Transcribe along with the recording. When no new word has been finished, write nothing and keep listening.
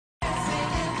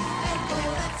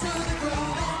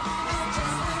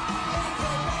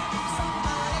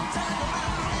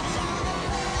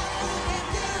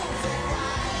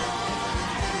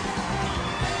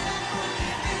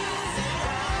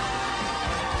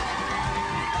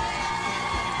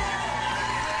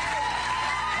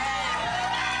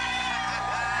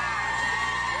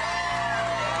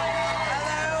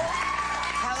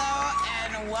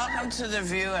to The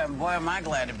View, and boy, am I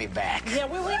glad to be back. Yeah,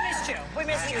 we missed you. We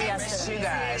missed you yesterday. You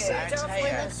guys, I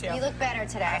tell You look better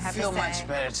today, I have to say. I feel much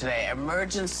better today.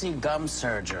 Emergency gum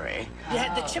surgery. You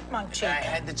had the chipmunk cheek. I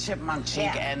had the chipmunk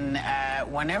cheek, and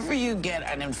whenever you get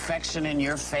an infection in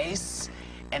your face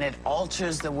and it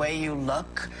alters the way you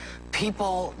look,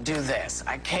 people do this.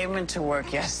 I came into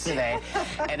work yesterday,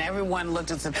 and everyone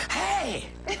looked and said, "Hey!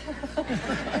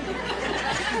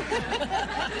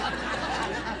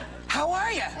 How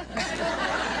are you?"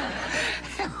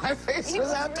 My face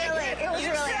was out there. It was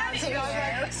really out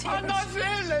there. I'm not feeling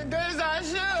as good as I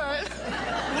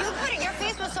should. Your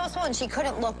face was so swollen, she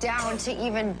couldn't look down to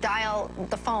even dial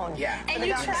the phone. Yeah. And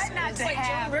you tried not to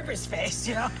have Joan Rivers' face,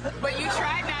 you know. But you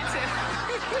tried not to.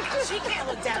 She can't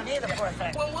look down either, poor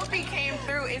thing. When Whoopi came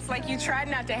through, it's like you tried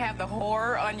not to have the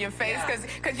horror on your face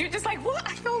because you're just like, what?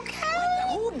 Are you okay?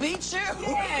 Who beat you?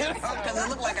 Yes. Because it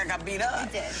looked like I got beat up.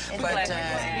 It did. But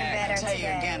I tell you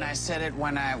again, I said it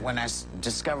when I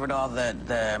discovered all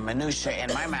the minutia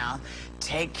in my mouth.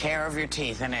 Take care of your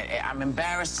teeth. And I'm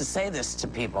embarrassed to say this to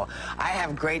people. I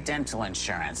have great dental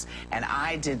insurance, and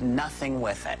I did nothing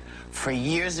with it. For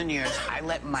years and years, I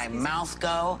let my mouth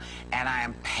go, and I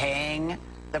am paying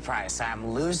the price.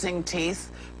 I'm losing teeth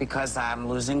because I'm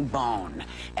losing bone.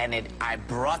 And I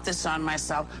brought this on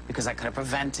myself because I could have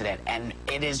prevented it. And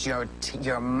it is your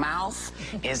mouth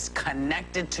is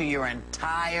connected to your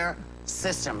entire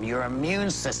system, your immune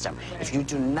system. If you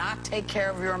do not take care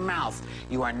of your mouth,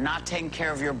 you are not taking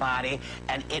care of your body,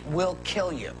 and it will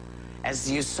kill you.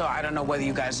 As you saw, I don't know whether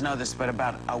you guys know this, but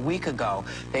about a week ago,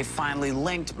 they finally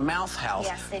linked mouth health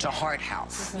to heart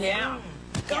health. Yeah.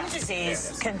 Gum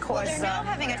disease can cause... They're now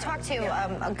having... I talked to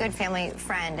a good family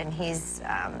friend, and he's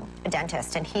a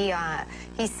dentist, and he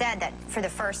said that for the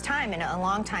first time in a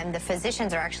long time, the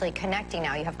physicians are actually connecting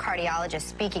now. You have cardiologists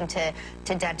speaking to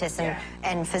dentists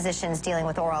and physicians dealing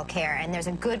with oral care, and there's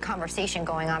a good conversation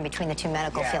going on between the two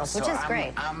medical fields, which is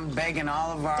great. I'm begging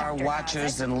all of our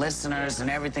watchers and listeners and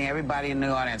everybody in the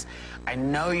audience, I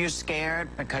know you're scared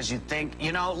because you think,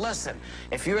 you know, listen,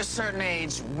 if you're a certain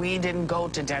age, we didn't go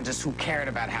to dentists who cared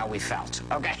about how we felt,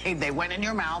 okay? They went in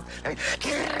your mouth,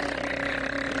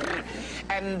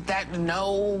 and that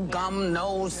no gum,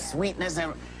 no sweetness.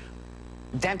 And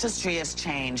dentistry has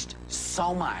changed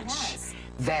so much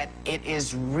that it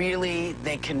is really,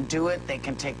 they can do it, they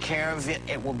can take care of it.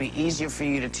 It will be easier for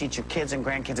you to teach your kids and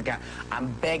grandkids again.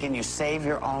 I'm begging you, save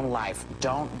your own life.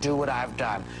 Don't do what I've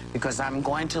done, because I'm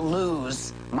going to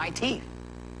lose my teeth.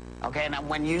 Okay, and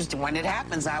when it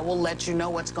happens, I will let you know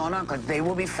what's going on, because they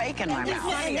will be faking my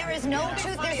mouth. And there is no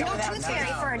tooth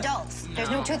fairy for adults.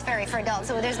 There's no tooth fairy for adults,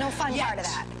 so there's no fun part of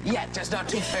that. Yet, there's no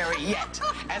tooth fairy yet.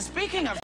 And speaking of